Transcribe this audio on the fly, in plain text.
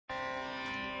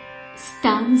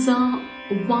Stanza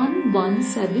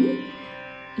 117,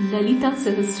 Lalita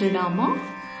Sahasranama.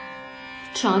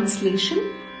 Translation.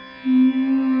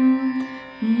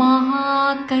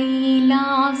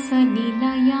 Mahakailasa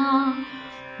nilaya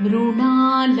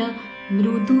mrunala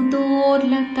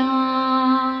mrududorlata.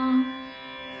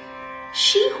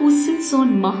 She who sits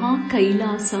on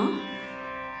Mahakailasa,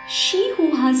 she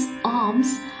who has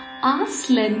arms as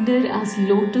slender as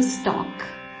lotus stalk.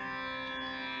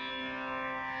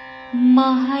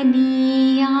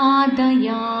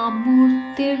 Mahaniyadaya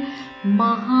murtir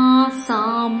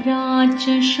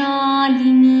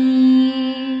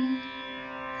mahasamrajyashalini.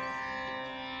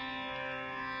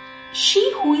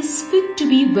 She who is fit to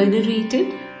be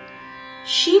venerated,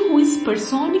 she who is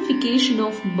personification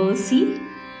of mercy,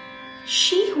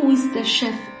 she who is the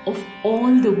chef of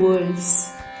all the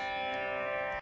worlds.